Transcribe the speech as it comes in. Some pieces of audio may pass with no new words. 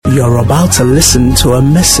You're about to listen to a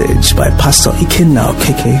message by Pastor Ikenna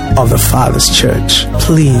Okeke of the Father's Church.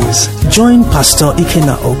 Please join Pastor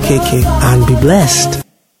Ikenna Okeke and be blessed.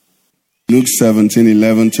 Luke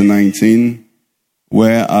 17:11-19,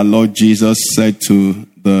 where our Lord Jesus said to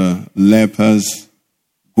the lepers,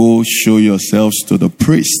 "Go show yourselves to the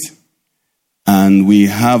priest." And we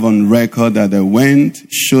have on record that they went,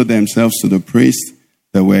 showed themselves to the priest,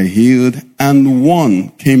 they were healed, and one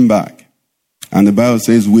came back. And the Bible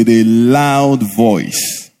says, with a loud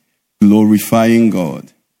voice, glorifying God.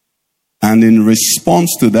 And in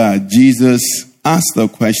response to that, Jesus asked the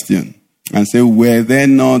question and said, were there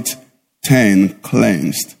not 10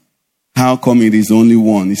 cleansed? How come it is only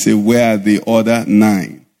one? He said, where are the other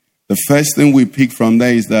 9? The first thing we pick from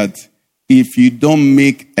there is that if you don't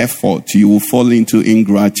make effort, you will fall into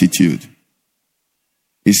ingratitude.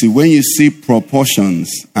 You see, when you see proportions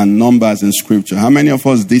and numbers in Scripture, how many of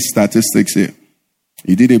us did statistics here?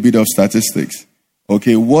 You did a bit of statistics.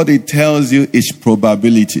 Okay, what it tells you is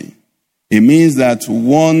probability. It means that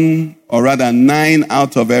 9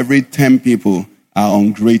 out of every 10 people are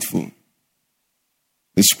ungrateful.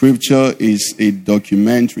 The Scripture is a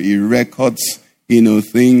documentary. It records,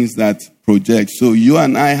 things that project. So you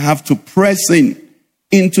and I have to press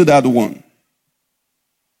into that one.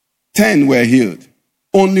 10 were healed.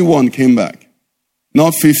 Only one came back.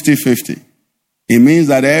 Not 50-50. It means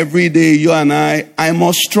that every day you and I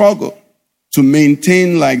must struggle to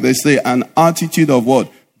maintain, like they say, an attitude of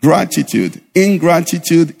what? Gratitude.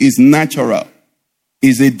 Ingratitude is natural.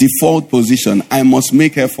 Is a default position. I must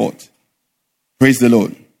make effort. Praise the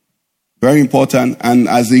Lord. Very important. And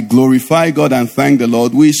as we glorify God and thank the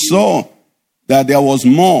Lord, we saw that there was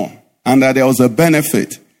more and that there was a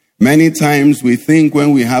benefit. Many times we think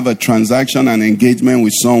when we have a transaction and engagement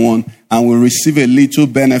with someone and we receive a little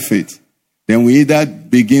benefit, then we either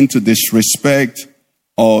begin to disrespect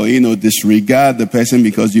or, disregard the person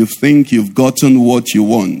because you think you've gotten what you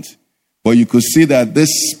want. But you could see that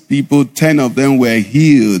these people, 10 of them were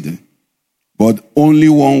healed, but only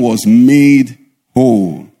one was made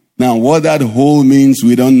whole. Now, what that whole means,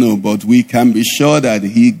 we don't know, but we can be sure that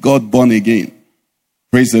he got born again.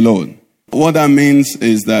 Praise the Lord. What that means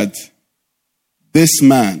is that this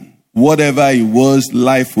man, whatever he was,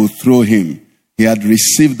 life will throw him. He had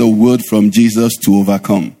received the word from Jesus to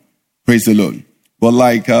overcome. Praise the Lord. But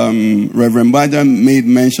like Reverend Baja made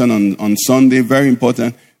mention on Sunday, very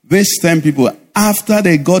important, these 10 people, after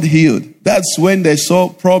they got healed, that's when they saw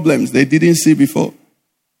problems they didn't see before.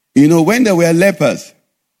 When they were lepers,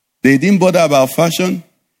 they didn't bother about fashion.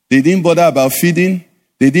 They didn't bother about feeding.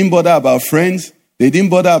 They didn't bother about friends. They didn't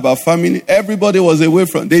bother about family. Everybody was away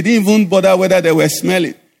from. They didn't even bother whether they were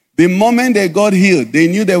smelling. The moment they got healed, they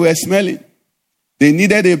knew they were smelling. They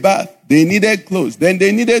needed a bath. They needed clothes. Then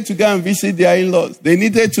they needed to go and visit their in-laws. They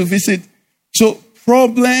needed to visit. So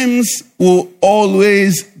problems will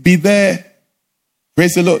always be there.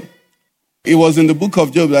 Praise the Lord. It was in the book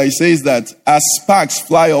of Job that he says that as sparks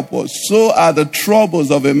fly upwards, so are the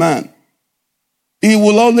troubles of a man. It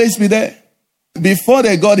will always be there. Before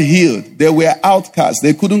they got healed, they were outcasts.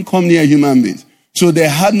 They couldn't come near human beings. So they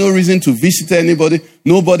had no reason to visit anybody.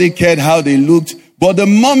 Nobody cared how they looked. But the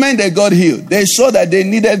moment they got healed, they saw that they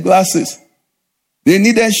needed glasses. They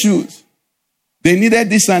needed shoes. They needed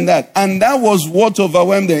this and that. And that was what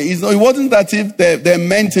overwhelmed them. It wasn't that if they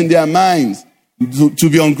meant in their minds to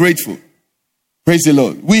be ungrateful. Praise the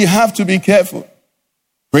Lord. We have to be careful.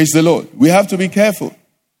 Praise the Lord. We have to be careful.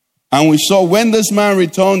 And we saw when this man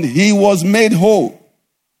returned, he was made whole.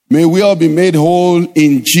 May we all be made whole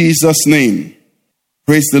in Jesus' name.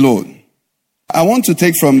 Praise the Lord. I want to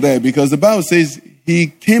take from there because the Bible says he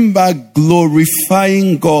came back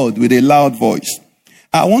glorifying God with a loud voice.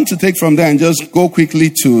 I want to take from there and just go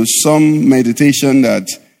quickly to some meditation that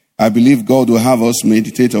I believe God will have us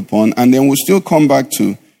meditate upon. And then we'll still come back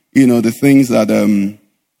to, the things that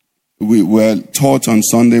we were taught on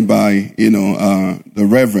Sunday by, the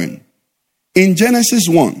Reverend. In Genesis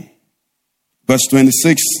 1, verse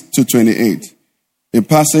 26 to 28, a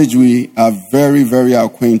passage we are very, very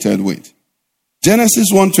acquainted with.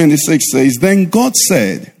 Genesis 1:26 says, then God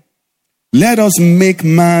said, let us make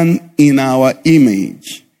man in our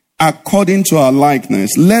image, according to our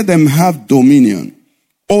likeness. Let them have dominion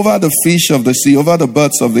over the fish of the sea, over the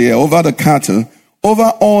birds of the air, over the cattle,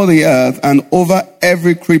 over all the earth, and over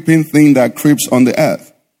every creeping thing that creeps on the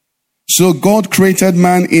earth. So God created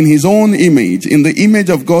man in his own image. In the image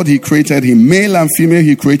of God, he created him. Male and female,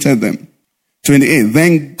 he created them. 28.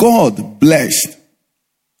 Then God blessed.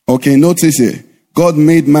 Okay, notice here. God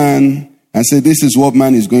made man and said, this is what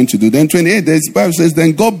man is going to do. Then 28, the Bible says,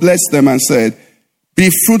 then God blessed them and said, Be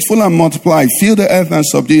fruitful and multiply. Fill the earth and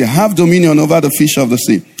subdue it. Have dominion over the fish of the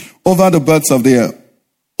sea, over the birds of the air,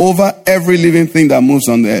 over every living thing that moves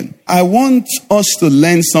on the earth. I want us to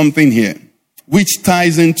learn something here, which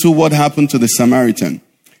ties into what happened to the Samaritan.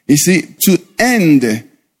 You see, to end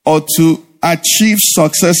or to achieve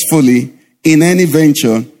successfully in any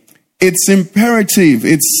venture, it's imperative,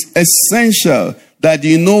 it's essential that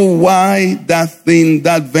you know why that thing,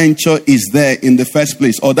 that venture is there in the first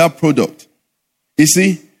place, or that product. You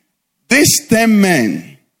see, these 10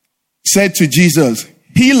 men said to Jesus,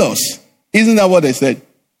 heal us. Isn't that what they said?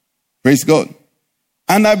 Praise God.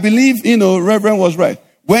 And I believe, Reverend was right.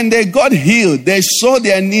 When they got healed, they saw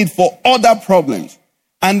their need for other problems,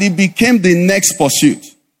 and it became the next pursuit.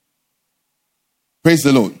 Praise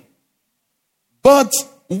the Lord. But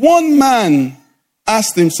one man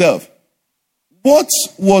asked himself, what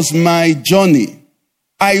was my journey?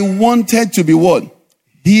 I wanted to be what?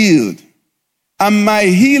 Healed. And my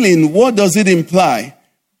healing, what does it imply?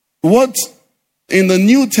 What in the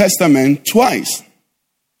New Testament, twice,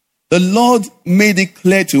 the Lord made it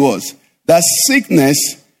clear to us that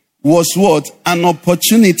sickness was what? An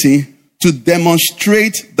opportunity to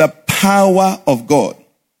demonstrate the power of God.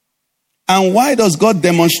 And why does God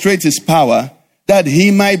demonstrate his power? That he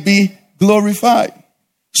might be glorified.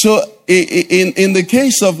 So in the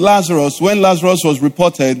case of Lazarus, when Lazarus was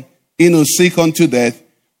reported, sick unto death,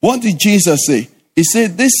 what did Jesus say? He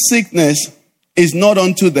said, this sickness is not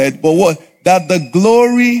unto death, but what? That the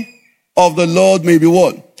glory of the Lord may be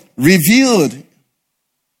what? Revealed.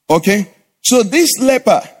 Okay? So this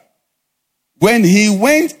leper, when he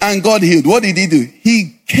went and got healed, what did he do?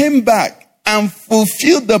 He came back and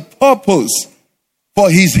fulfilled the purpose for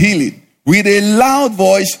his healing. With a loud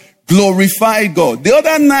voice, glorified God. The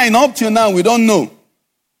other 9, up till now, we don't know.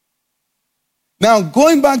 Now,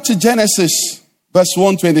 going back to Genesis, verse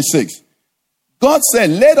 126. God said,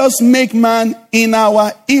 let us make man in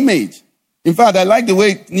our image. In fact, I like the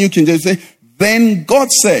way New King James says, then God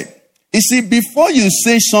said. You see, before you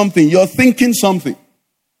say something, you're thinking something.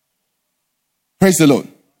 Praise the Lord.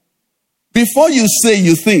 Before you say,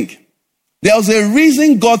 you think. There was a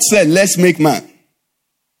reason God said, let's make man.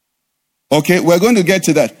 Okay, we're going to get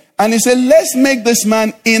to that. And he said, let's make this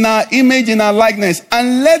man in our image, in our likeness,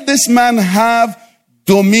 and let this man have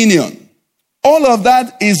dominion. All of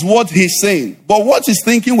that is what he's saying. But what he's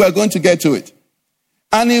thinking, we're going to get to it.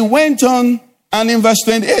 And he went on, and in verse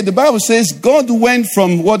 28, the Bible says, God went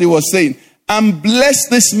from what he was saying and blessed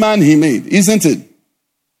this man he made, isn't it?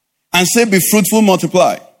 And said, be fruitful,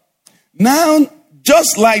 multiply. Now,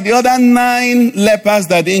 just like the other 9 lepers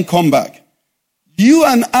that didn't come back, you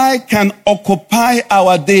and I can occupy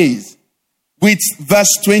our days with verse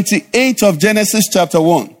 28 of Genesis chapter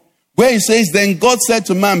 1, where it says, then God said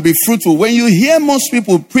to man, be fruitful. When you hear most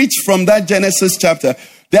people preach from that Genesis chapter,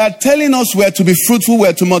 they are telling us we're to be fruitful,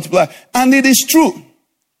 we're to multiply. And it is true.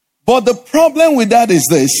 But the problem with that is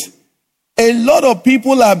this. A lot of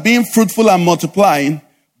people are being fruitful and multiplying,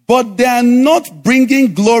 but they are not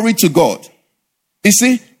bringing glory to God. You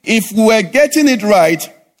see, if we were getting it right,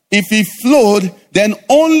 if it flowed, then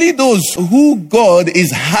only those who God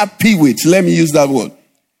is happy with, let me use that word,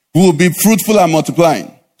 will be fruitful and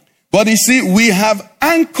multiplying. But you see, we have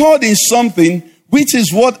anchored in something which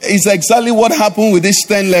is exactly what happened with these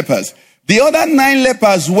 10 lepers. The other 9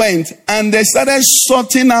 lepers went and they started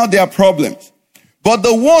sorting out their problems. But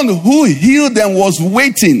the one who healed them was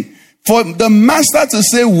waiting for the master to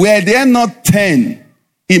say, were there not 10?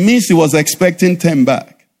 It means he was expecting 10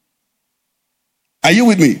 back. Are you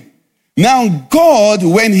with me? Now, God,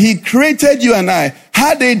 when he created you and I,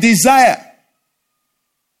 had a desire.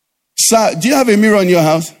 Sir, do you have a mirror in your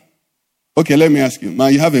house? Okay, let me ask you.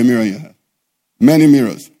 Man, you have a mirror in your house. Many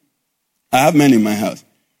mirrors. I have many in my house.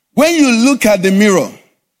 When you look at the mirror,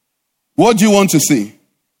 what do you want to see?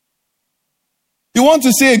 You want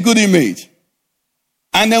to see a good image.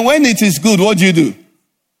 And then when it is good, what do you do?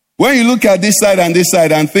 When you look at this side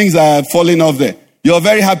and things are falling off there, you're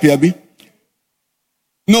very happy, Abi?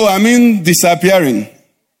 No, I mean disappearing.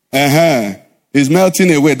 It's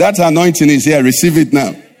melting away. That anointing is here. Receive it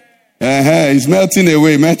now. It's melting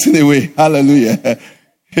away. Hallelujah.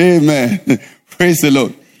 Amen. Praise the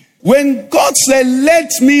Lord. When God said, let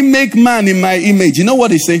me make man in my image, you know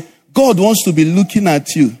what he said? God wants to be looking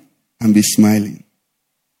at you and be smiling.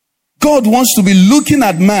 God wants to be looking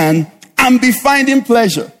at man and be finding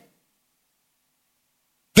pleasure.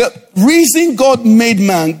 The reason God made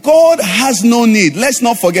man, God has no need. Let's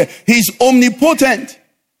not forget, he's omnipotent.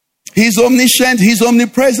 He's omniscient. He's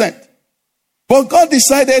omnipresent. But God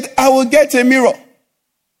decided, I will get a mirror.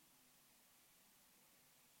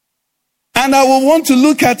 And I will want to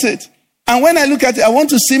look at it. And when I look at it, I want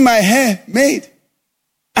to see my hair made.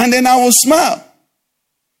 And then I will smile.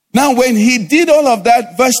 Now, when he did all of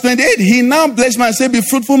that, verse 28, he now blessed me and said, be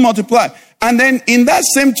fruitful, multiply. And then in that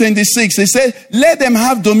same 26, he said, let them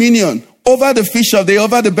have dominion over the fish of the,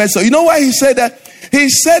 over the birds. So you know why he said that? He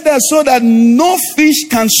said that so that no fish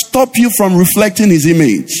can stop you from reflecting his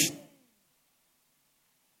image.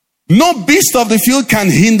 No beast of the field can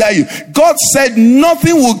hinder you. God said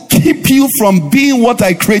nothing will keep you from being what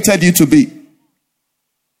I created you to be.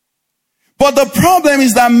 But the problem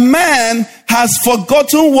is that man has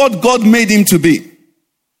forgotten what God made him to be.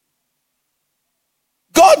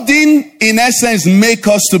 God didn't, in essence, make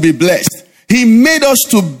us to be blessed. He made us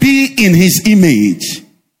to be in his image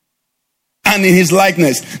and in his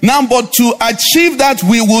likeness. Now, but to achieve that,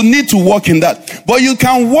 we will need to walk in that. But you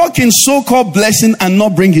can walk in so-called blessing and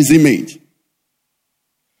not bring his image.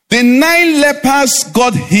 The 9 lepers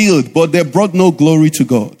God healed, but they brought no glory to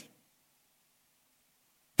God.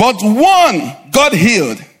 But one God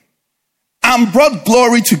healed and brought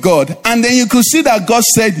glory to God. And then you could see that God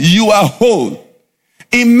said, you are whole.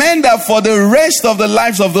 It meant that for the rest of the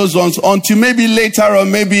lives of those ones, until maybe later or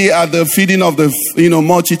maybe at the feeding of the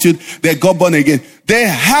multitude, they got born again. They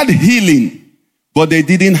had healing, but they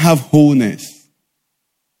didn't have wholeness.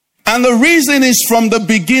 And the reason is from the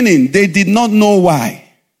beginning, they did not know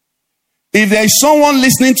why. If there is someone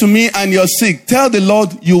listening to me and you're sick, tell the Lord,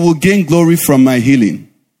 you will gain glory from my healing.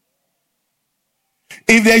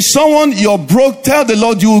 If there is someone you're broke, tell the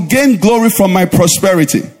Lord, you will gain glory from my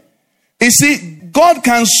prosperity. You see, God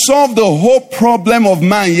can solve the whole problem of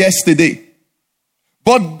man yesterday.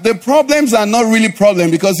 But the problems are not really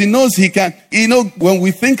problems because he knows he can. When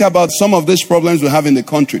we think about some of these problems we have in the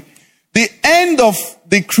country, the end of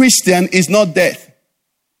the Christian is not death.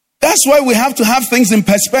 That's why we have to have things in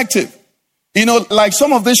perspective. Like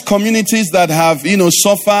some of these communities that have,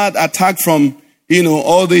 suffered attack from,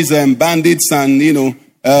 all these bandits and,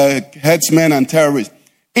 headsmen and terrorists.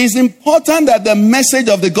 It's important that the message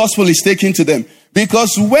of the gospel is taken to them.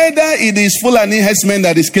 Because whether it is Fulani headsmen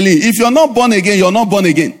that is killing, if you're not born again, you're not born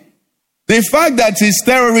again. The fact that it's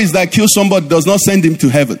terrorists that kill somebody does not send him to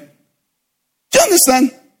heaven. Do you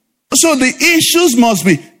understand? So the issues must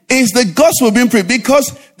be, is the gospel being preached?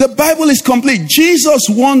 Because the Bible is complete. Jesus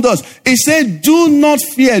warned us. He said, do not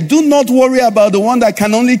fear. Do not worry about the one that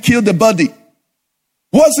can only kill the body.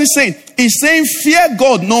 What's he saying? He's saying, fear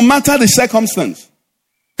God no matter the circumstance.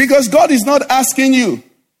 Because God is not asking you,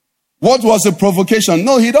 what was the provocation?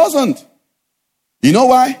 No, he doesn't. You know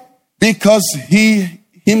why? Because he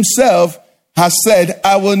himself has said,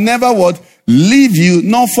 I will never leave you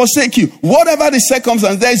nor forsake you. Whatever the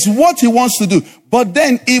circumstance, there is what he wants to do. But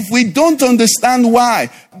then if we don't understand why,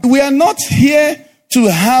 we are not here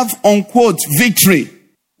to have, unquote, victory.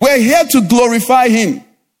 We're here to glorify him.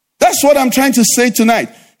 That's what I'm trying to say tonight.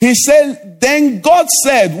 He said, then God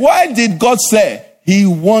said, why did God say? He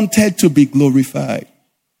wanted to be glorified.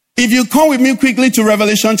 If you come with me quickly to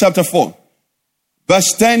Revelation chapter 4,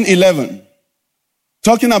 verse 10, 11,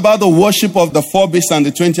 talking about the worship of the 4 beasts and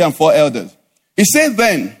the 24 elders. He said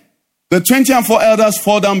then, the 24 elders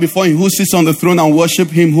fall down before him who sits on the throne and worship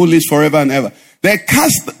him who lives forever and ever. They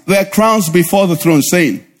cast their crowns before the throne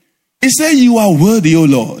saying, he said, you are worthy, O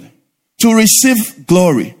Lord, to receive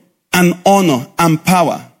glory and honor and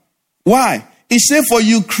power. Why? He said, for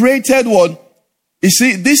you created what? You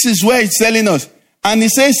see, this is where it's telling us. And he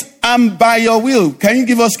says, and by your will, can you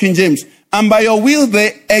give us King James? And by your will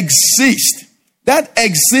they exist. That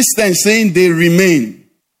existence saying they remain.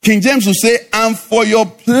 King James will say, and for your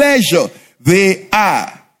pleasure they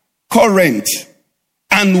are current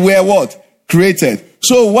and were what? Created.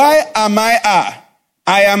 So why am I are?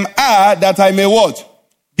 I am are that I may what?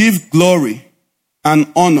 Give glory and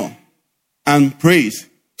honor and praise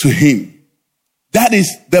to him. That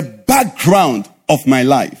is the background of my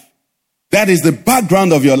life. That is the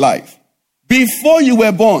background of your life. Before you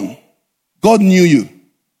were born, God knew you.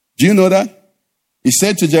 Do you know that? He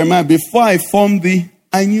said to Jeremiah, before I formed thee,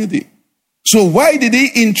 I knew thee. So why did he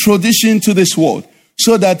introduce you into this world?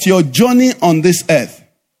 So that your journey on this earth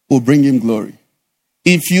will bring him glory.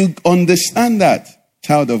 If you understand that,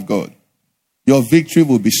 child of God, your victory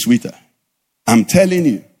will be sweeter. I'm telling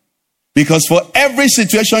you. Because for every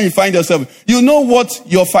situation you find yourself, you know what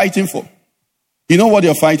you're fighting for. You know what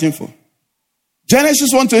you're fighting for.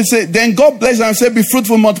 Genesis 1:20 say, then God blessed them and said, be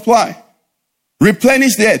fruitful, multiply,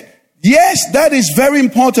 replenish the earth. Yes, that is very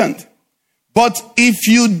important. But if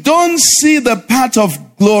you don't see the part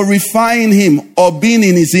of glorifying him or being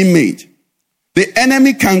in his image, the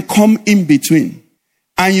enemy can come in between.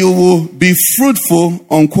 And you will be fruitful,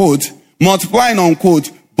 unquote, multiplying,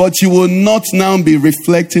 unquote, but you will not now be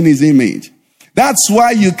reflecting his image. That's why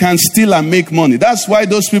you can steal and make money. That's why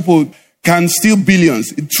those people can steal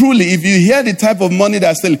billions. Truly, if you hear the type of money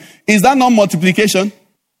they're stealing, is that not multiplication?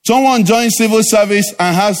 Someone joins civil service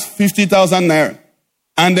and has 50,000 naira,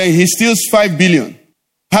 and then he steals 5 billion.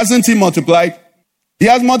 Hasn't he multiplied? He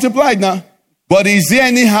has multiplied now. But is he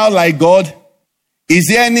anyhow like God? Is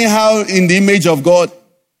he anyhow in the image of God?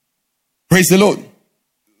 Praise the Lord.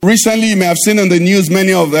 Recently, you may have seen on the news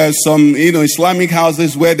many of some Islamic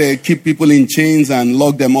houses where they keep people in chains and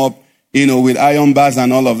lock them up, with iron bars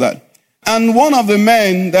and all of that. And one of the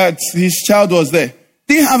men that his child was there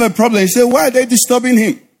didn't have a problem. He said, why are they disturbing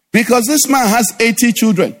him? Because this man has 80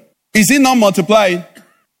 children. Is he not multiplying?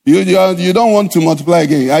 You don't want to multiply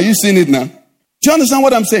again. Are you seeing it now? Do you understand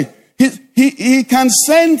what I'm saying? He can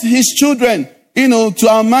send his children, to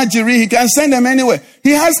Almajiri. He can send them anywhere. He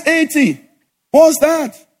has 80. What's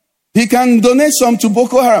that? He can donate some to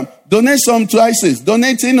Boko Haram, donate some to ISIS,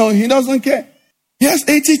 he doesn't care. He has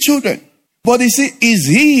 80 children. But you see, is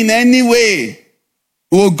he in any way?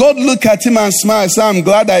 Will God look at him and smile and say, I'm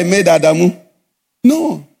glad I made Adamu?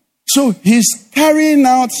 No. So he's carrying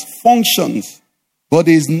out functions, but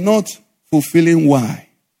he's not fulfilling why.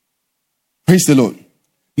 Praise the Lord.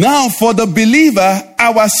 Now, for the believer,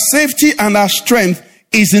 our safety and our strength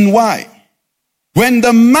is in why. When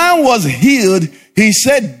the man was healed, he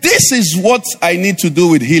said, this is what I need to do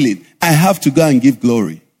with healing. I have to go and give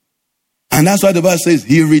glory. And that's why the Bible says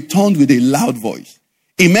he returned with a loud voice.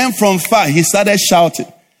 He meant from far, he started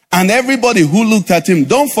shouting. And everybody who looked at him,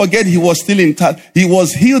 don't forget he was still intact. He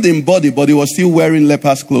was healed in body, but he was still wearing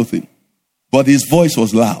leper's clothing. But his voice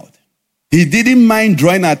was loud. He didn't mind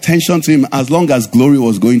drawing attention to him as long as glory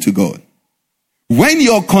was going to God. When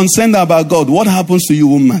you're concerned about God, what happens to you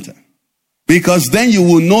won't matter. Because then you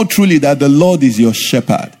will know truly that the Lord is your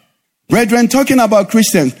shepherd. Brethren, talking about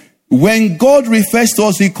Christians, when God refers to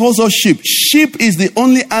us, he calls us sheep. Sheep is the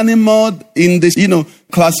only animal in this,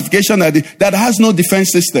 classification that has no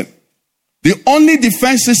defense system. The only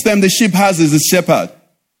defense system the sheep has is the shepherd.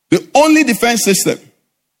 The only defense system.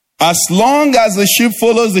 As long as the sheep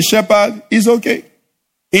follows the shepherd, it's okay.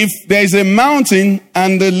 If there is a mountain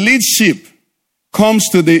and the lead sheep comes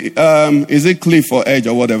to the, is it cliff or edge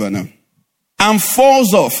or whatever now, and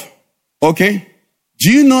falls off, okay?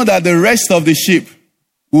 Do you know that the rest of the sheep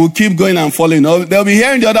will keep going and falling? They'll be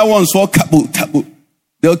hearing the other ones fall, kaboom, kaboom.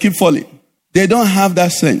 They'll keep falling. They don't have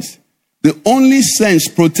that sense. The only sense,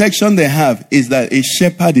 protection they have is that a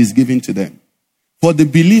shepherd is giving to them. For the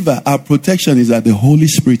believer, our protection is that the Holy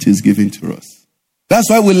Spirit is giving to us. That's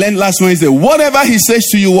why we learned last Wednesday, whatever he says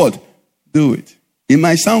to you, what? Do it. It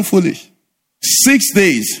might sound foolish. 6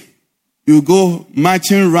 days, you go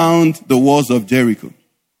marching around the walls of Jericho.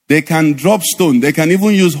 They can drop stone. They can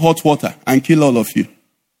even use hot water and kill all of you.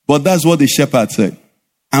 But that's what the shepherd said.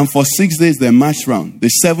 And for 6 days, they marched around.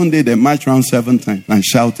 The 7th day, they marched around 7 times and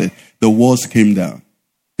shouted. The walls came down.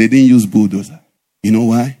 They didn't use bulldozer. You know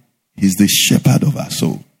why? He's the shepherd of our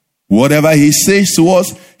soul. Whatever he says to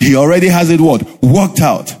us, he already has it what? Worked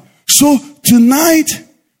out. So tonight,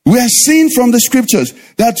 we are seeing from the scriptures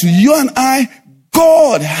that you and I,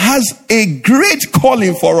 God has a great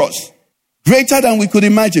calling for us. Greater than we could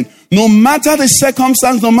imagine. No matter the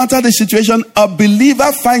circumstance, no matter the situation, a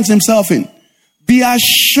believer finds himself in. Be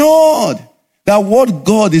assured that what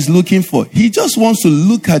God is looking for, he just wants to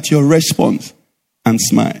look at your response and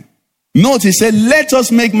smile. Note, he said, let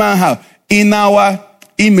us make man how? In our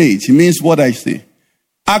image. It means what I say.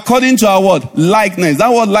 According to our word, likeness.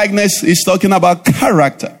 That word likeness is talking about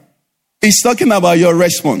character. It's talking about your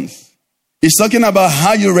response. It's talking about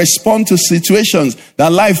how you respond to situations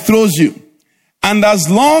that life throws you. And as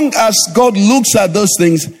long as God looks at those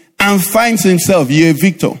things and finds himself, you're a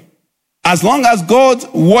victor. As long as God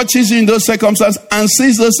watches you in those circumstances and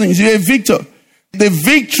sees those things, you're a victor. The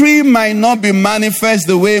victory might not be manifest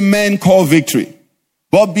the way men call victory.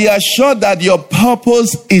 But be assured that your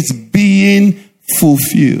purpose is being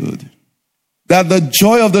fulfilled. That the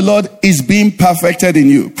joy of the Lord is being perfected in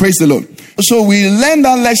you. Praise the Lord. So we learned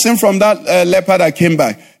that lesson from that leper that came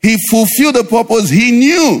back. He fulfilled the purpose. He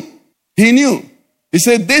knew. He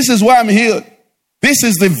said, this is why I'm healed. This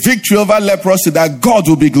is the victory over leprosy, that God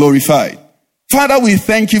will be glorified. Father, we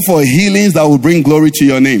thank you for healings that will bring glory to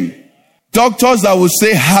your name. Doctors that will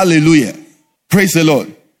say hallelujah. Praise the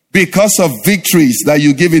Lord. Because of victories that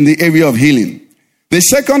you give in the area of healing. The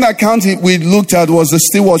second account we looked at was the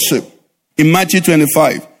stewardship in Matthew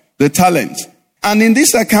 25, the talents. And in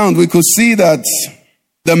this account, we could see that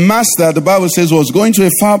the master, the Bible says, was going to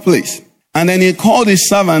a far place. And then he called his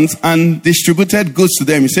servants and distributed goods to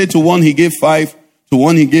them. He said to one he gave 5, to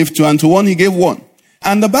one he gave 2, and to one he gave 1.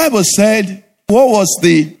 And the Bible said, what was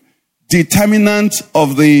the determinant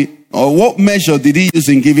of or what measure did he use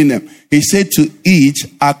in giving them? He said to each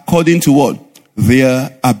according to what?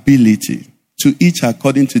 Their ability. To each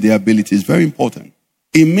according to their ability. It's very important.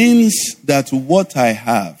 It means that what I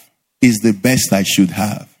have is the best I should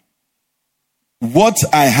have. What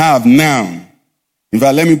I have now, in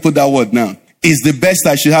fact, let me put that word now, is the best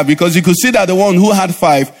I should have. Because you could see that the one who had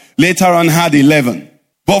 5 later on had 11.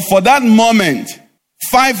 But for that moment,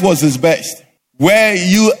 5 was his best. Where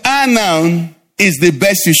you are now is the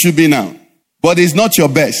best you should be now. But it's not your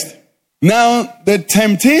best. Now, the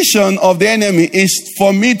temptation of the enemy is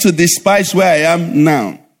for me to despise where I am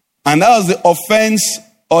now. And that was the offense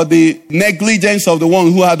or the negligence of the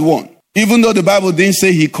one who had 1. Even though the Bible didn't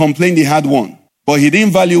say he complained he had 1. But he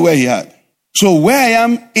didn't value where he had. So where I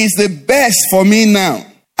am is the best for me now.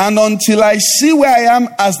 And until I see where I am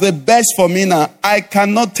as the best for me now, I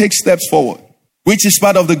cannot take steps forward. Which is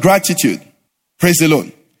part of the gratitude. Praise the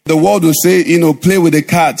Lord. The world will say, play with the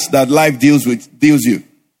cards that life deals you.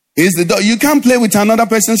 You can't play with another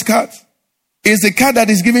person's cards. It's the card that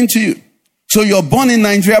is given to you. So you're born in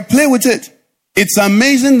Nigeria, play with it. It's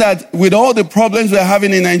amazing that with all the problems we're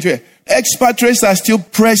having in Nigeria, expatriates are still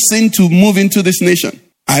pressing to move into this nation.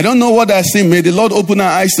 I don't know what they're seeing. May the Lord open our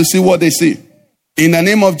eyes to see what they see. In the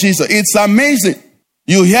name of Jesus. It's amazing.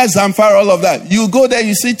 You hear Zamfara, all of that. You go there,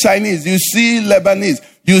 you see Chinese, you see Lebanese,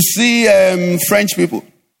 you see French people.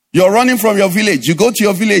 You're running from your village. You go to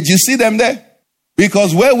your village, you see them there.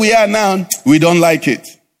 Because where we are now, we don't like it.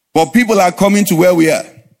 But people are coming to where we are.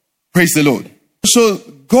 Praise the Lord. So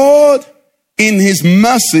God, in his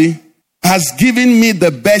mercy, has given me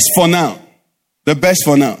the best for now. The best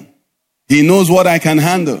for now. He knows what I can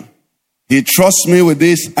handle. He trusts me with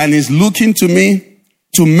this and is looking to me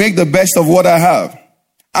to make the best of what I have.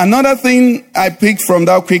 Another thing I picked from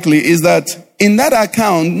that quickly is that in that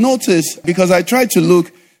account, notice, because I tried to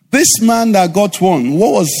look, this man that got 1,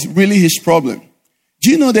 what was really his problem? Do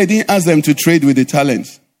you know they didn't ask them to trade with the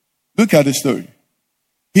talents? Look at the story.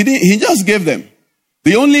 He just gave them.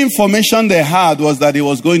 The only information they had was that he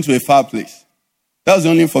was going to a far place. That was the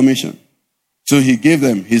only information. So he gave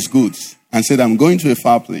them his goods and said, I'm going to a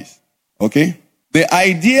far place. Okay? The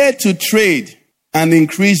idea to trade and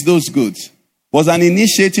increase those goods was an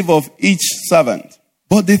initiative of each servant.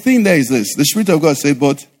 But the thing there is this. The Spirit of God said,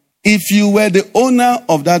 but if you were the owner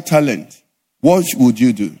of that talent, what would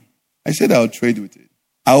you do? I said, I'll trade with it.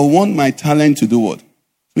 I want my talent to do what?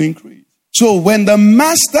 To increase. So when the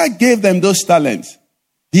master gave them those talents,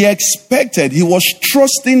 he was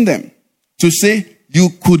trusting them to say, you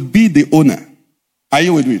could be the owner. Are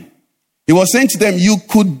you with me? He was saying to them, you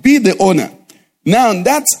could be the owner. Now,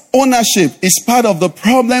 that ownership is part of the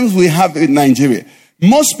problems we have in Nigeria.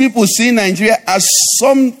 Most people see Nigeria as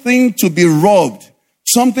something to be robbed,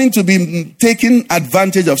 something to be taken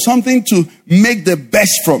advantage of, something to make the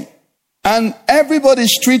best from. And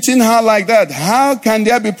everybody's treating her like that. How can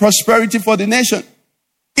there be prosperity for the nation?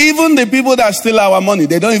 Even the people that steal our money,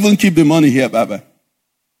 they don't even keep the money here, Baba.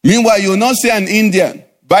 Meanwhile, you will not see an Indian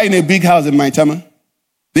buying a big house in Maitama.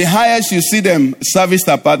 The highest you see them, serviced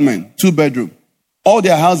apartment, 2-bedroom. All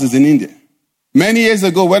their houses in India. Many years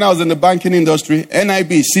ago, when I was in the banking industry,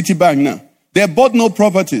 NIB, Citibank now, they bought no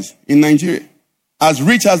properties in Nigeria. As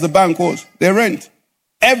rich as the bank was, they rent.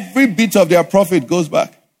 Every bit of their profit goes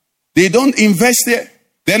back. They don't invest there.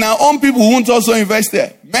 Then our own people won't also invest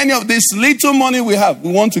there. Many of this little money we have,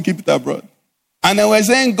 we want to keep it abroad. And then we're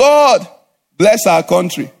saying, God, bless our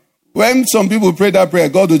country. When some people pray that prayer,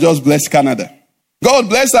 God will just bless Canada. God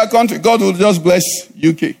bless our country. God will just bless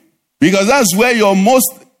UK. Because that's where your most...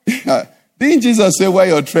 Didn't Jesus say where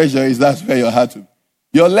your treasure is, that's where your heart will be?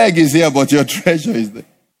 Your leg is here, but your treasure is there.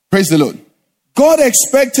 Praise the Lord. God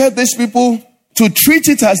expected these people to treat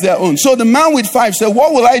it as their own. So the man with 5 said,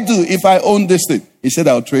 what will I do if I own this thing? He said,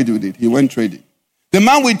 I'll trade with it. He went trading. The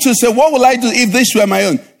man with 2 said, what will I do if this were my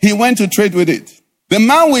own? He went to trade with it. The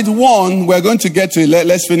man with 1, we're going to get to it.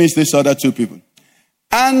 Let's finish this other 2 people.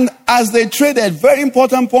 And as they traded, very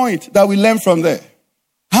important point that we learn from there.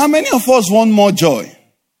 How many of us want more joy?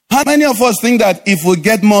 How many of us think that if we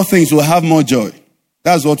get more things, we'll have more joy?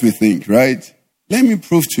 That's what we think, right? Let me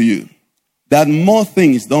prove to you that more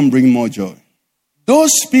things don't bring more joy.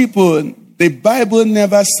 Those people, the Bible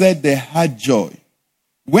never said they had joy.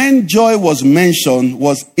 When joy was mentioned,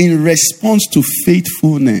 was in response to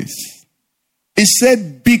faithfulness. It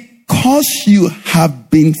said, because you have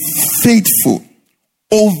been faithful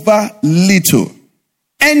over little,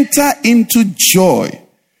 enter into joy.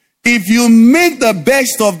 If you make the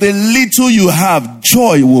best of the little you have,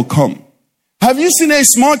 joy will come. Have you seen a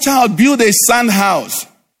small child build a sand house?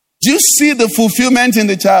 Do you see the fulfillment in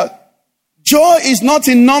the child? Joy is not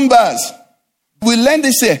in numbers. We learn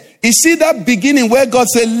this here. You see that beginning where God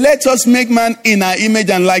said, let us make man in our image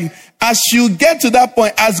and likeness. As you get to that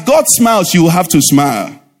point, as God smiles, you will have to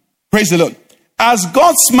smile. Praise the Lord. As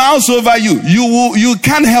God smiles over you, you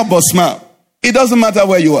can't help but smile. It doesn't matter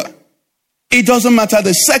where you are. It doesn't matter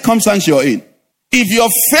the circumstance you're in. If you're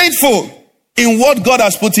faithful in what God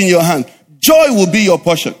has put in your hand, joy will be your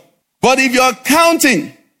portion. But if you're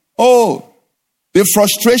counting, the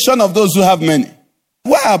frustration of those who have many.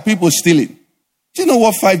 Why are people stealing? Do you know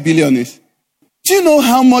what 5 billion is? Do you know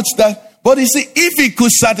how much that? But you see, if it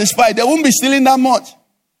could satisfy, they won't be stealing that much.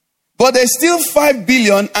 But they steal 5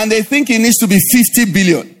 billion and they think it needs to be 50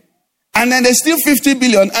 billion. And then they steal 50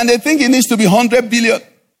 billion and they think it needs to be 100 billion.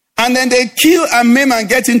 And then they kill and maim and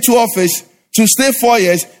get into office to stay 4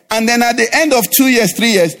 years. And then at the end of 2 years,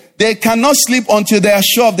 3 years, they cannot sleep until they are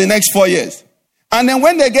sure of the next 4 years. And then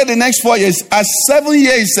when they get the next 4 years, as 7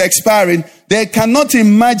 years is expiring, they cannot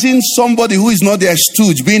imagine somebody who is not their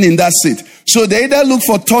stooge being in that seat. So they either look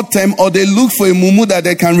for third term or they look for a mumu that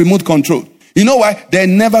they can remote control. You know why? They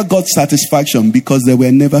never got satisfaction because they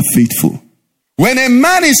were never faithful. When a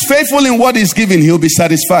man is faithful in what he's given, he'll be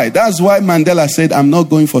satisfied. That's why Mandela said, I'm not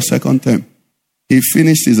going for second term. He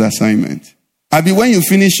finished his assignment. Abi, when you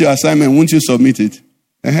finish your assignment, won't you submit it?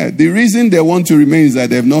 The reason they want to remain is that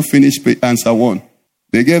they've not finished answer 1.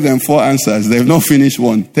 They gave them 4 answers. They've not finished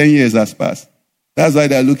 1. 10 years has passed. That's why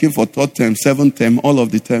they're looking for third term, seventh term, all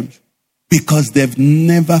of the terms. Because they've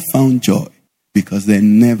never found joy. Because they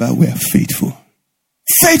never were faithful.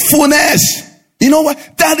 Faithfulness. You know what?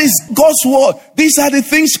 That is God's word. These are the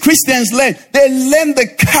things Christians learn. They learn the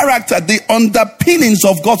character, the underpinnings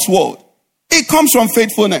of God's word. It comes from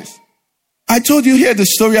faithfulness. I told you here the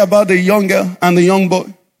story about the young girl and the young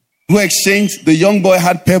boy who exchanged. The young boy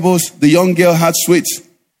had pebbles, the young girl had sweets.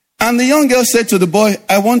 And the young girl said to the boy,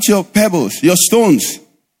 I want your pebbles, your stones,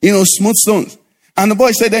 smooth stones. And the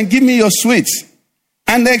boy said, then give me your sweets.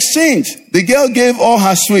 And they exchanged. The girl gave all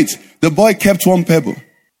her sweets. The boy kept 1 pebble.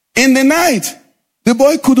 In the night, the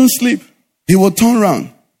boy couldn't sleep. He would turn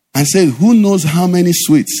around and say, who knows how many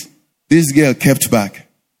sweets this girl kept back?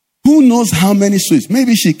 Who knows how many sweets?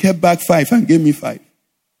 Maybe she kept back 5 and gave me 5.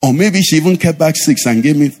 Or maybe she even kept back 6 and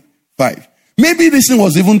gave me 5. Maybe this thing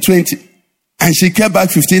was even 20. And she kept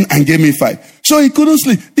back 15 and gave me 5. So he couldn't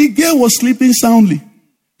sleep. The girl was sleeping soundly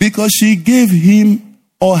because she gave him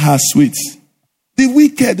all her sweets. The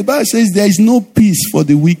wicked, the Bible says there is no peace for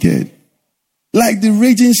the wicked. Like the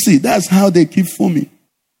raging sea, that's how they keep foaming.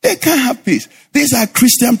 They can't have peace. These are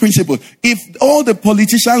Christian principles. If all the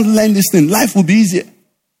politicians learn this thing, life will be easier.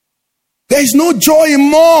 There is no joy in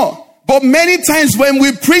more. But many times when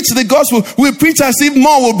we preach the gospel, we preach as if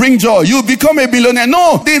more will bring joy. You become a billionaire.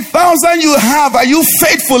 No, the 1,000 you have, are you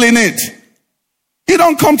faithful in it? You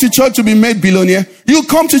don't come to church to be made billionaire. You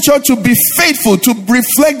come to church to be faithful, to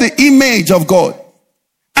reflect the image of God.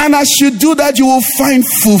 And as you do that, you will find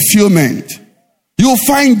fulfillment. You will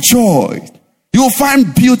find joy. You will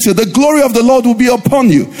find beauty. The glory of the Lord will be upon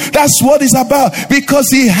you. That's what it's about. Because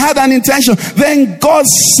he had an intention. Then God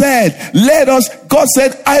said, God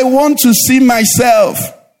said, I want to see myself.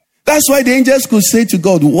 That's why the angels could say to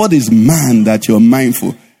God, what is man that you're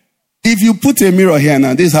mindful? If you put a mirror here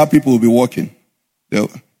now, this is how people will be walking.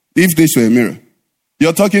 If this were a mirror,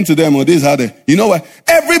 you're talking to them, or this is how they, you know what?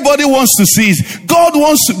 Everybody wants to see it.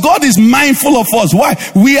 God is mindful of us. Why?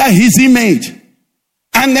 We are his image.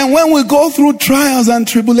 And then when we go through trials and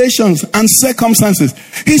tribulations and circumstances,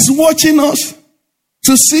 he's watching us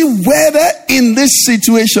to see whether in this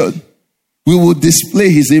situation we will display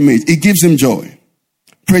his image. It gives him joy.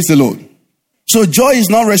 Praise the Lord. So joy is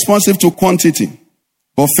not responsive to quantity,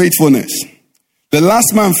 but faithfulness. The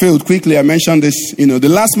last man failed. Quickly, I mentioned this. The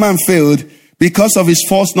last man failed because of his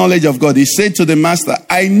false knowledge of God. He said to the master,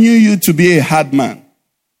 I knew you to be a hard man.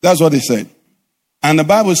 That's what he said. And the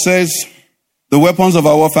Bible says, the weapons of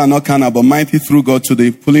our warfare are not carnal, but mighty through God to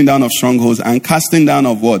the pulling down of strongholds and casting down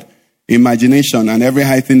of what? Imagination and every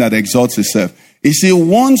high thing that exalts itself. You see,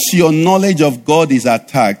 once your knowledge of God is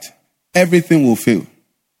attacked, everything will fail.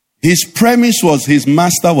 His premise was his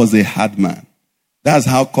master was a hard man. That's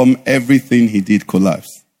how come everything he did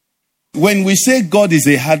collapsed. When we say God is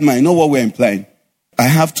a hard man, you know what we're implying? I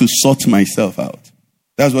have to sort myself out.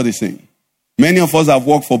 That's what he's saying. Many of us have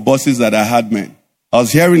worked for bosses that are hard men. I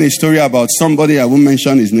was hearing a story about somebody, I won't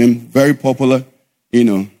mention his name, very popular,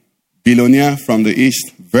 billionaire from the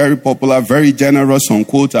East, very popular, very generous on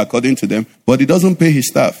quote according to them, but he doesn't pay his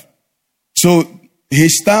staff. So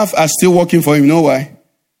his staff are still working for him. You know why?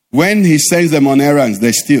 When he sends them on errands,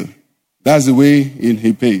 they steal. That's the way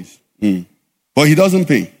he pays. But he doesn't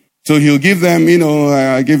pay. So he'll give them,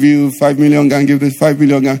 I give you 5 million, and give this 5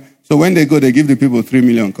 million. So when they go, they give the people 3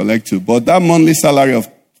 million, collect 2. But that monthly salary of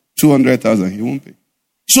 200,000, he won't pay.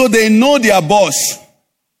 So they know their boss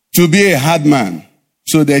to be a hard man.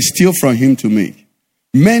 So they steal from him to make.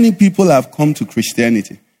 Many people have come to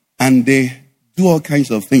Christianity and they do all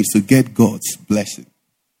kinds of things to get God's blessing,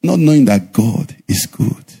 not knowing that God is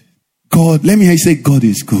good. God, let me hear you say, God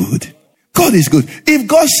is good. God is good. If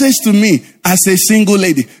God says to me as a single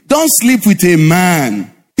lady, don't sleep with a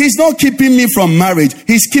man, he's not keeping me from marriage.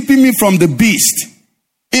 He's keeping me from the beast.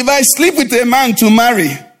 If I sleep with a man to marry,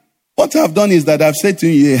 what I've done is that I've said to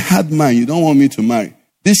you, you're a hard man, you don't want me to marry.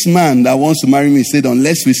 This man that wants to marry me said,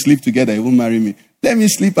 unless we sleep together, he won't marry me. Let me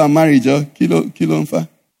sleep and marry Joe. Kilo. Do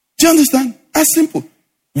you understand? As simple.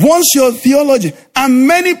 Once your theology, and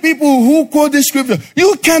many people who quote this scripture,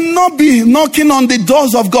 you cannot be knocking on the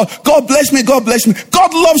doors of God. God bless me, God bless me.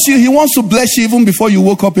 God loves you. He wants to bless you even before you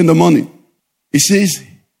woke up in the morning. He says,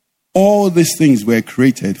 all these things were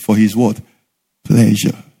created for his what?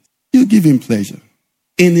 Pleasure. You give him pleasure.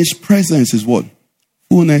 In his presence is what?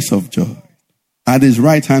 Fullness of joy. At his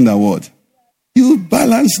right hand are what? You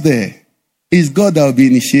balance there. It's God that will be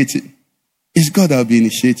initiating. It's God that will be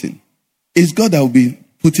initiating. It's God that will be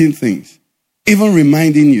putting things, even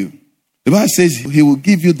reminding you. The Bible says he will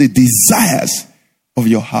give you the desires of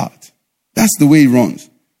your heart. That's the way he runs.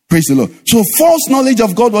 Praise the Lord. So false knowledge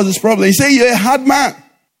of God was his problem. He said, you're a hard man.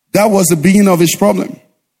 That was the beginning of his problem.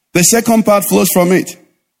 The second part flows from it.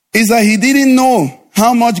 Is that he didn't know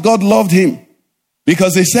how much God loved him.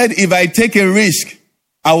 Because he said, if I take a risk,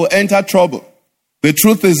 I will enter trouble. The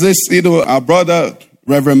truth is this, our brother,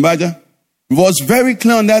 Reverend Baja, was very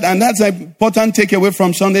clear on that, and that's an important takeaway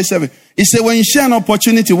from Sunday 7. He said, when you share an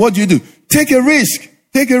opportunity, what do? Take a risk.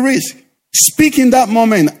 Take a risk. Speak in that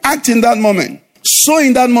moment. Act in that moment. Sow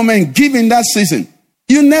in that moment. Give in that season.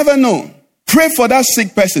 You never know. Pray for that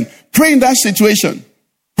sick person. Pray in that situation.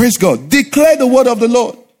 Praise God. Declare the word of the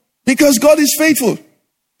Lord. Because God is faithful.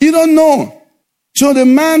 You don't know. So the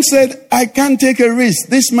man said, I can't take a risk.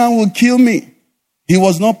 This man will kill me. He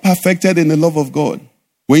was not perfected in the love of God.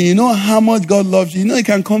 When you know how much God loves you, you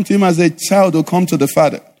can come to him as a child or come to the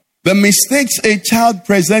Father. The mistakes a child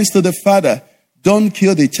presents to the Father don't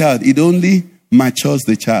kill the child. It only matures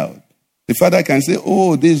the child. The Father can say,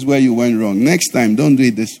 oh, this is where you went wrong. Next time, don't do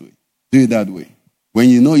it this way. Do it that way. When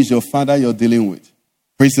you know it's your Father you're dealing with.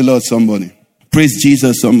 Praise the Lord, somebody. Praise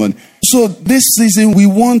Jesus, somebody. So this season,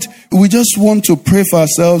 we just want to pray for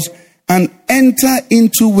ourselves and enter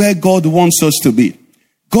into where God wants us to be.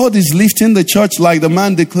 God is lifting the church like the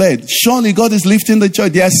man declared. Surely God is lifting the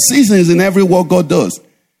church. There are seasons in every work God does.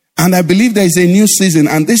 And I believe there is a new season.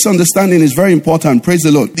 And this understanding is very important. Praise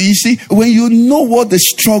the Lord. You see, when you know what the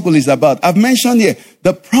struggle is about. I've mentioned here,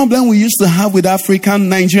 the problem we used to have with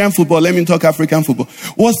Nigerian football, let me talk African football,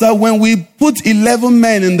 was that when we put 11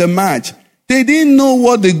 men in the match, they didn't know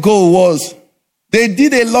what the goal was. They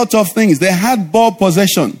did a lot of things. They had ball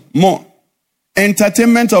possession, more.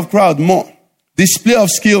 Entertainment of crowd, more. Display of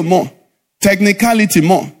skill, more. Technicality,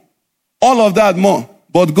 more. All of that, more.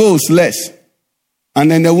 But goals, less. And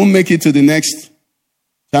then they won't make it to the next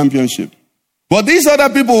championship. But these other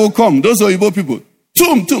people will come. Those Oyibo people.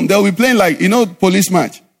 They'll be playing like, police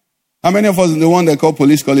match. How many of us in the one they call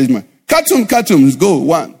police college match? Cartoons, go,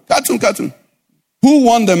 one. Cartoon. Who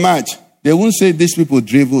won the match? They won't say these people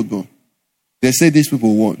dribbled, bro. They say these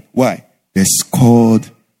people won. Why? They scored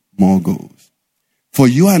more goals. For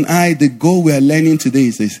you and I, the goal we are learning today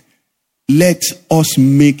is this. Let us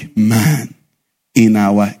make man in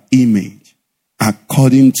our image,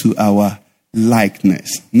 according to our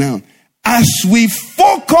likeness. Now, as we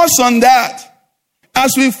focus on that,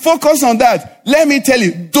 let me tell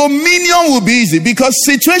you, dominion will be easy because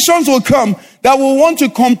situations will come that will want to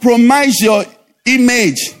compromise your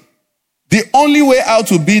image. The only way out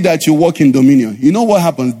will be that you walk in dominion. You know what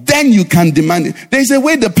happens? Then you can demand it. There's a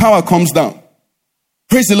way the power comes down.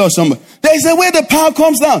 Praise the Lord, somebody. There's a way the power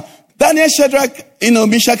comes down. Daniel, Shadrach,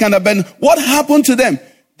 Meshach, and Abednego. What happened to them?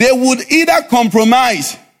 They would either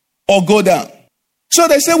compromise or go down. So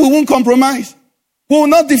they said, we won't compromise. We will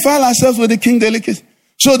not defile ourselves with the king delicacy.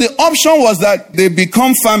 So the option was that they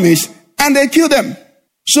become famished and they kill them.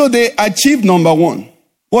 So they achieved number one.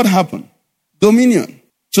 What happened? Dominion.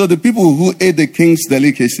 So the people who ate the king's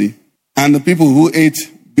delicacy and the people who ate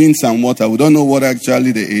beans and water, we don't know what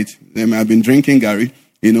actually they ate. They may have been drinking Gary,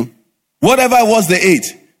 Whatever it was they ate.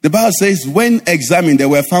 The Bible says when examined, they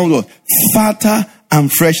were found what? Fatter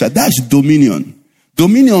and fresher. That's dominion.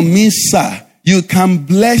 Dominion means, sir, you can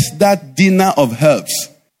bless that dinner of herbs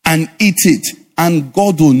and eat it, and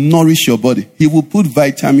God will nourish your body. He will put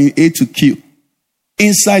vitamin A to kill.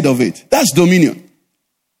 inside of it. That's dominion.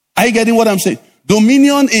 Are you getting what I'm saying?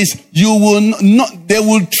 Dominion is you will not, they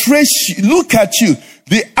will trace, look at you.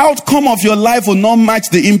 The outcome of your life will not match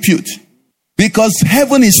the input. Because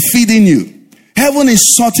heaven is feeding you. Heaven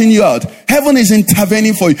is sorting you out. Heaven is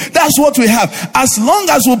intervening for you. That's what we have. As long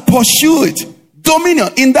as we pursue it, dominion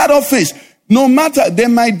in that office, no matter, they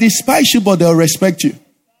might despise you, but they'll respect you.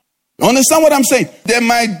 You understand what I'm saying? They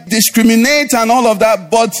might discriminate and all of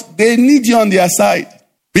that, but they need you on their side.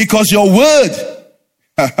 Because your word,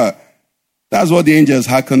 that's what the angels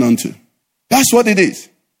hearken unto. That's what it is.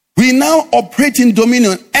 We now operate in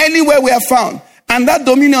dominion anywhere we are found. And that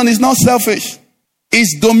dominion is not selfish.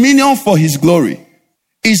 It's dominion for his glory.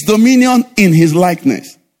 It's dominion in his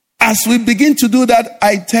likeness. As we begin to do that,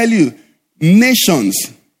 I tell you,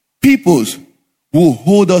 nations, peoples will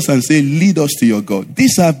hold us and say, lead us to your God.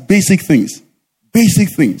 These are basic things. Basic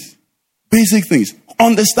things. Basic things.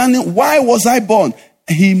 Understanding why was I born?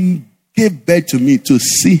 He gave birth to me to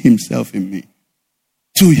see himself in me.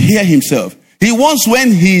 To hear himself. He wants,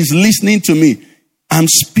 when he is listening to me, I'm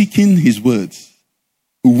speaking his words.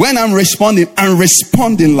 When I'm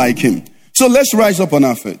responding like him. So let's rise up on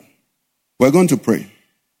our feet. We're going to pray.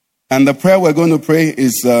 And the prayer we're going to pray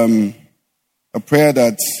is a prayer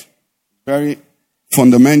that's very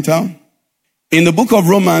fundamental. In the book of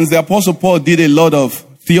Romans, the Apostle Paul did a lot of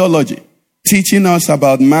theology, teaching us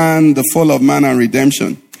about man, the fall of man and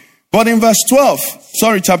redemption. But in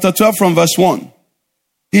chapter 12 from verse 1,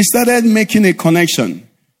 he started making a connection.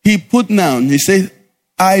 He put down, he said,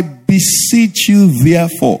 I beseech you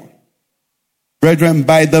therefore, brethren,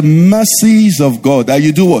 by the mercies of God, that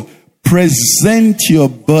you do what? Present your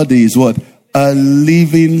bodies, what? A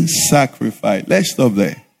living sacrifice. Let's stop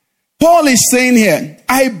there. Paul is saying here,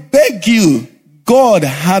 I beg you, God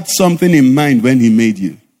had something in mind when he made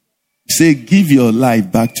you. Say, give your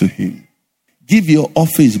life back to him. Give your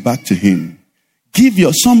office back to him. Give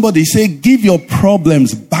your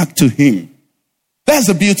problems back to him. That's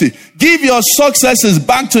the beauty. Give your successes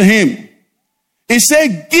back to him. He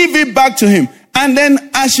said, give it back to him. And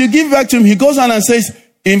then as you give it back to him, he goes on and says,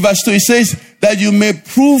 in verse 2, he says that you may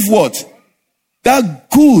prove what? That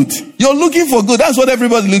good. You're looking for good. That's what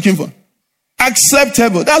everybody's looking for.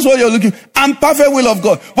 Acceptable. That's what you're looking for. And perfect will of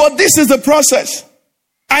God. But this is the process.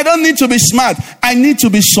 I don't need to be smart. I need to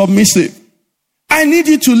be submissive. I need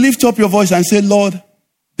you to lift up your voice and say, Lord,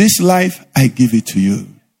 this life, I give it to you.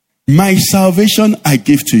 My salvation, I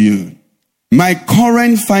give to you. My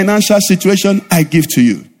current financial situation, I give to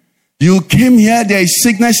you. You came here, there is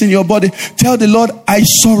sickness in your body. Tell the Lord, I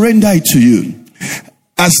surrender it to you.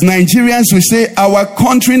 As Nigerians, we say, our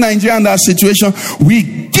country, Nigeria, and our situation, we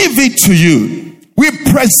give it to you. We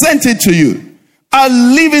present it to you. A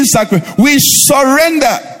living sacrifice. We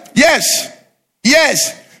surrender. Yes.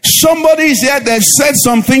 Yes. Somebody is here, they've said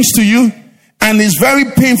some things to you, and it's very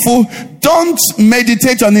painful. Don't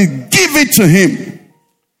meditate on it. Give it to him.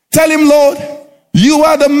 Tell him, Lord, you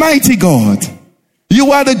are the mighty God.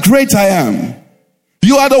 You are the great I am.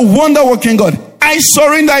 You are the wonder-working God. I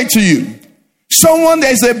surrender it to you. Someone,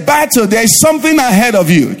 there's a battle. There's something ahead of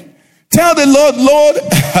you. Tell the Lord, Lord,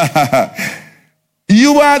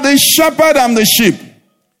 you are the shepherd, I'm the sheep.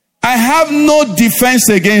 I have no defense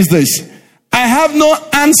against this. I have no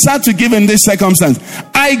answer to give in this circumstance.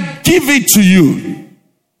 I give it to you.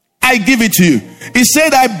 I give it to you. He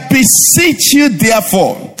said, I beseech you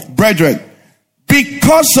therefore, brethren,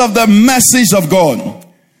 because of the mercies of God,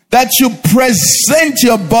 that you present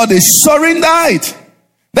your body, surrender it.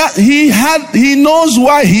 That he knows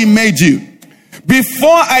why he made you. Before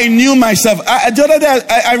I knew myself, the other day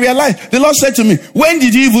I realized, the Lord said to me, when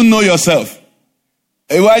did you even know yourself?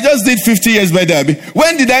 Well, I just did 50 years by Derby.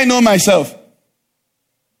 When did I know myself?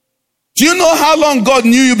 Do you know how long God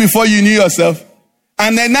knew you before you knew yourself?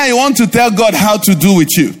 And then now you want to tell God how to do with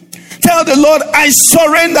you. Tell the Lord, I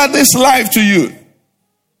surrender this life to you.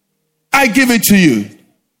 I give it to you.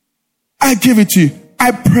 I give it to you.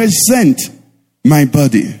 I present my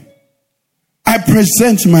body. I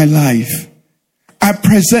present my life. I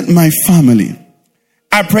present my family.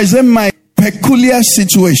 I present my peculiar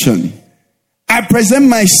situation. I present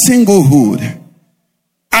my singlehood.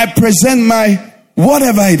 I present my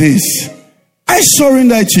whatever it is. I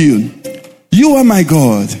surrender it to you. You are my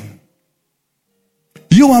God.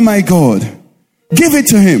 You are my God. Give it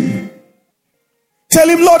to him. Tell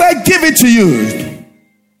him, Lord, I give it to you.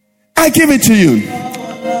 I give it to you.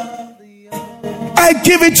 I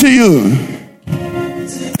give it to you.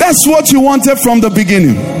 That's what you wanted from the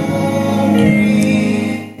beginning.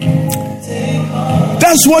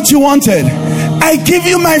 That's what you wanted. I give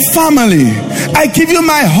you my family. I give you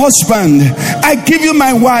my husband. I give you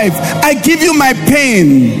my wife. I give you my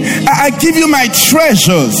pain. I give you my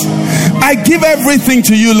treasures. I give everything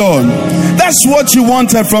to you, Lord. That's what you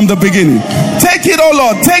wanted from the beginning. Take it, oh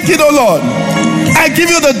Lord. Take it, oh Lord. I give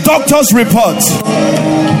you the doctor's report.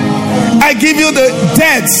 I give you the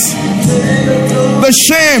debts, the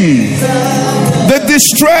shame, the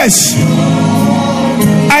distress.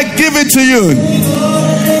 I give it to you.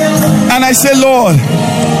 And I say, Lord,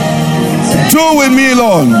 do with me,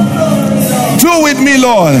 Lord. Do with me,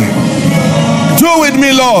 Lord. Do with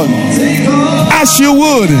me, Lord. As you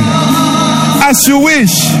would, as you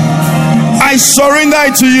wish. I surrender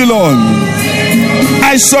it to you, Lord.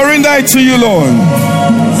 I surrender it to you, Lord.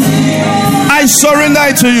 I surrender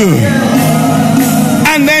it to you.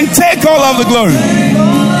 And then take all of the glory.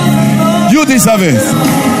 You deserve it.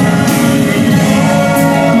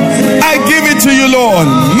 I give it to you, Lord.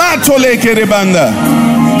 Matole kerebanda.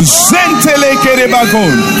 Zentele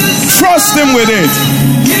kerebakon. Trust him with it.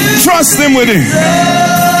 Trust him with it.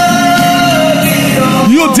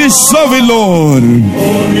 You deserve it, Lord.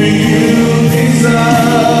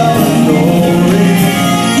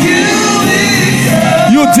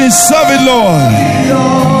 You deserve it, Lord.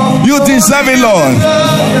 You deserve it, Lord.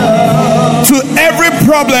 To every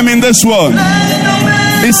problem in this world,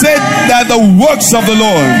 he said that the works of the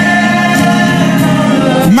Lord.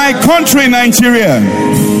 My country, Nigeria,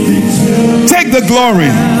 take the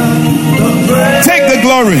glory. Take the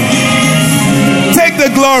glory. Take the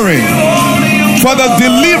glory for the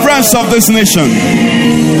deliverance of this nation,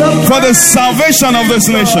 for the salvation of this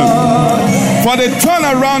nation, for the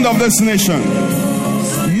turnaround of this nation.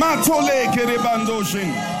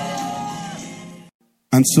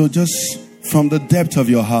 And so, just from the depth of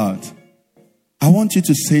your heart, I want you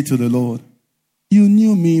to say to the Lord, you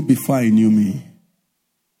knew me before I knew me.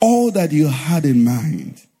 All that you had in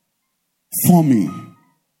mind for me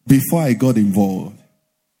before I got involved,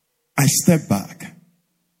 I step back.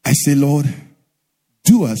 I say, Lord,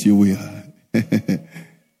 do as you will.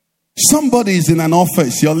 Somebody is in an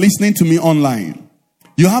office. You're listening to me online.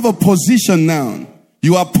 You have a position now.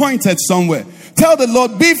 You are appointed somewhere. Tell the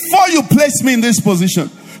Lord, before you place me in this position,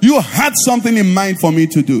 you had something in mind for me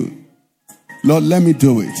to do. Lord, let me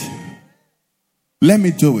do it. Let me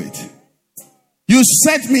do it. You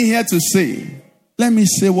sent me here to say, let me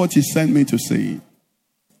say what you sent me to say.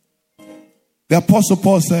 The Apostle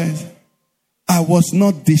Paul says, I was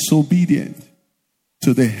not disobedient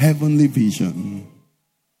to the heavenly vision.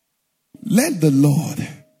 Let the Lord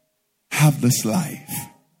have this life.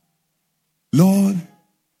 Lord,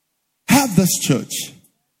 have this church.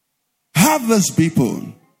 Have this people.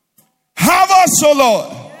 Have us, oh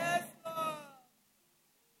Lord.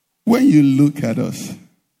 When you look at us,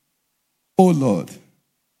 oh Lord,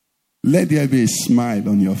 let there be a smile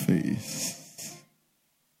on your face.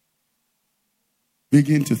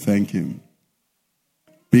 Begin to thank him.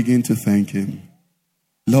 Begin to thank him.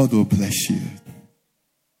 Lord will bless you.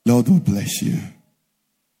 Lord will bless you.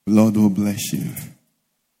 Lord will bless you.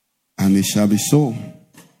 And it shall be so.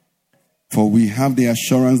 For we have the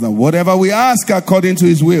assurance that whatever we ask according to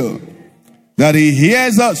his will, that he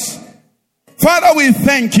hears us. Father, we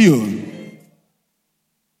thank you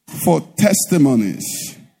for testimonies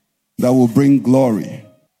that will bring glory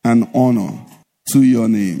and honor to your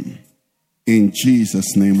name. In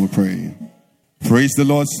Jesus' name we pray. Praise the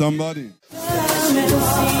Lord, somebody.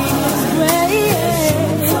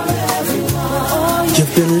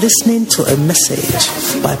 You've been listening to a message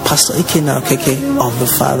by Pastor Ikenna Okeke of the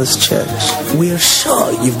Father's Church. We are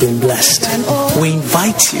sure you've been blessed. We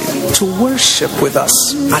invite you to worship with us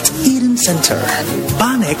at Eden Center,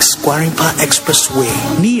 Banex Gwarimpa Expressway,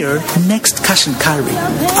 near Next Cash and Carry,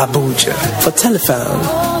 Abuja. For telephone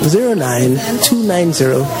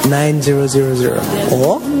 09-290-9000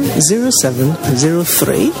 or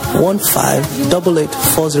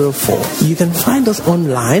 0703-1588-404. You can find us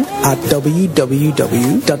online at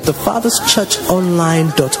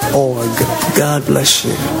www.thefatherschurchonline.org. God bless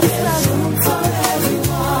you.